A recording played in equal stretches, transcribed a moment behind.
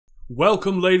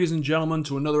Welcome, ladies and gentlemen,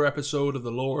 to another episode of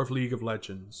the Lore of League of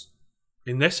Legends.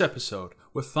 In this episode,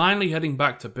 we're finally heading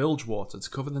back to Bilgewater to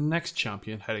cover the next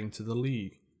champion heading to the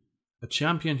League. A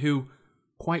champion who,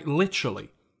 quite literally,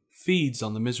 feeds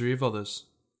on the misery of others.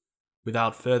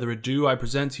 Without further ado, I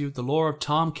present to you the lore of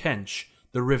Tahm Kench,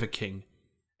 the River King.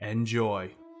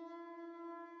 Enjoy.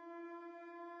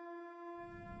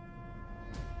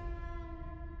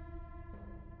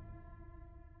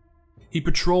 He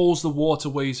patrols the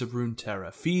waterways of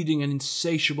Runeterra, feeding an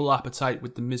insatiable appetite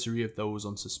with the misery of those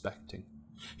unsuspecting.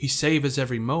 He savours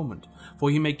every moment, for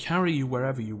he may carry you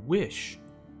wherever you wish,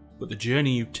 but the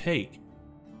journey you take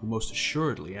will most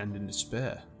assuredly end in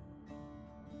despair.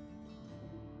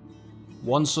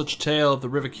 One such tale of the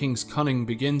River King's cunning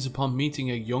begins upon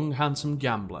meeting a young handsome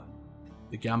gambler.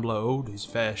 The gambler owed his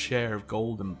fair share of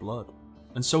gold and blood,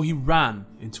 and so he ran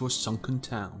into a sunken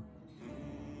town.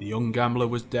 The young gambler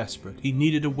was desperate. He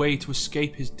needed a way to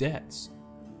escape his debts.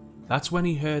 That's when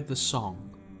he heard the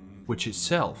song, which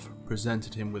itself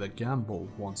presented him with a gamble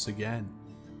once again.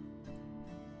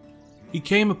 He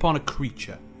came upon a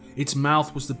creature. Its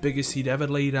mouth was the biggest he'd ever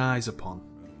laid eyes upon.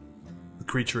 The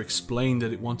creature explained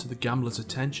that it wanted the gambler's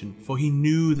attention, for he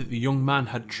knew that the young man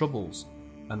had troubles,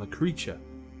 and the creature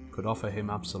could offer him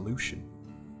absolution.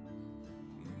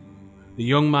 The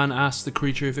young man asked the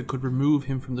creature if it could remove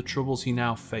him from the troubles he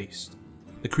now faced.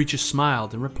 The creature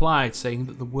smiled and replied, saying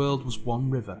that the world was one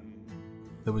river.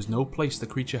 There was no place the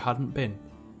creature hadn't been,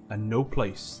 and no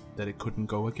place that it couldn't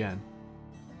go again.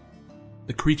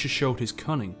 The creature showed his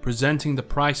cunning, presenting the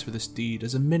price for this deed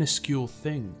as a minuscule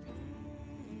thing.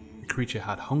 The creature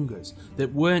had hungers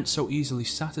that weren't so easily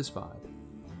satisfied,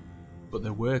 but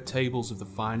there were tables of the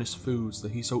finest foods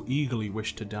that he so eagerly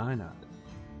wished to dine at.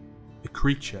 The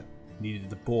creature needed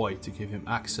the boy to give him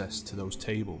access to those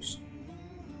tables.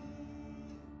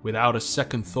 Without a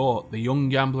second thought, the young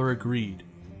gambler agreed.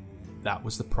 That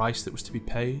was the price that was to be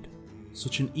paid.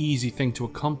 Such an easy thing to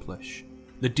accomplish.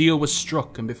 The deal was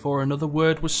struck, and before another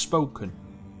word was spoken,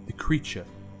 the creature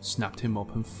snapped him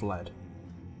up and fled.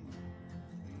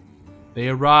 They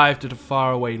arrived at a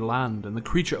faraway land, and the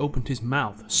creature opened his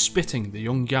mouth, spitting the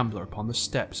young gambler upon the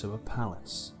steps of a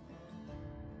palace.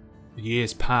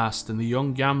 Years passed, and the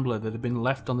young gambler that had been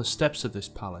left on the steps of this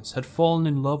palace had fallen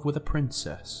in love with a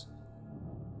princess.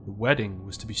 The wedding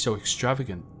was to be so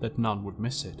extravagant that none would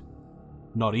miss it,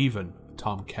 not even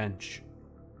Tahm Kench.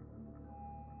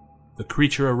 The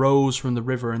creature arose from the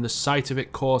river, and the sight of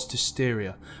it caused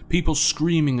hysteria, people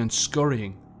screaming and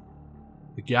scurrying.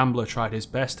 The gambler tried his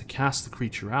best to cast the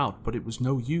creature out, but it was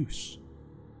no use.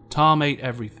 Tahm ate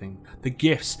everything, the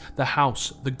gifts, the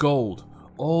house, the gold,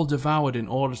 all devoured in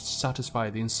order to satisfy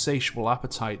the insatiable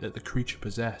appetite that the creature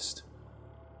possessed.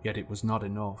 Yet it was not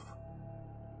enough.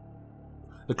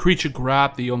 The creature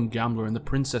grabbed the young gambler, and the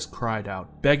princess cried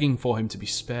out, begging for him to be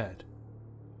spared.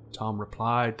 Tahm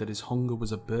replied that his hunger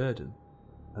was a burden,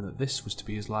 and that this was to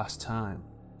be his last time.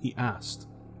 He asked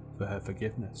for her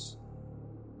forgiveness.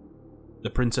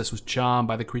 The princess was charmed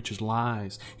by the creature's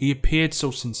lies. He appeared so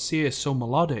sincere, so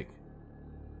melodic,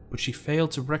 but she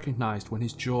failed to recognize when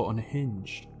his jaw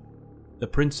unhinged. The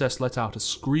princess let out a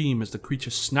scream as the creature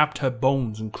snapped her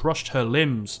bones and crushed her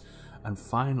limbs, and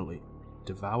finally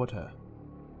devoured her.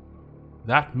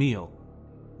 That meal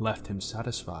left him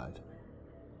satisfied.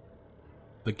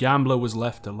 The gambler was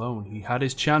left alone. He had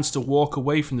his chance to walk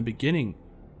away from the beginning,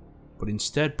 but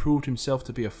instead proved himself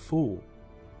to be a fool.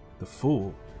 The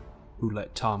fool who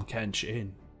let Tahm Kench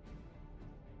in.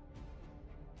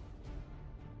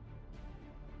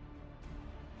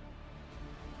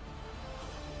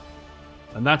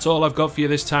 And that's all I've got for you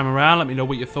this time around. Let me know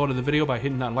what you thought of the video by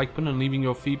hitting that like button and leaving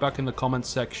your feedback in the comments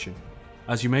section.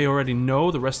 As you may already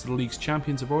know, the rest of the league's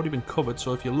champions have already been covered,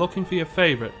 so if you're looking for your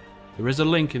favourite, there is a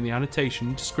link in the annotation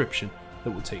and description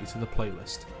that will take you to the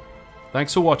playlist.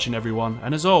 Thanks for watching, everyone,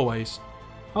 and as always,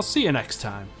 I'll see you next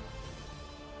time.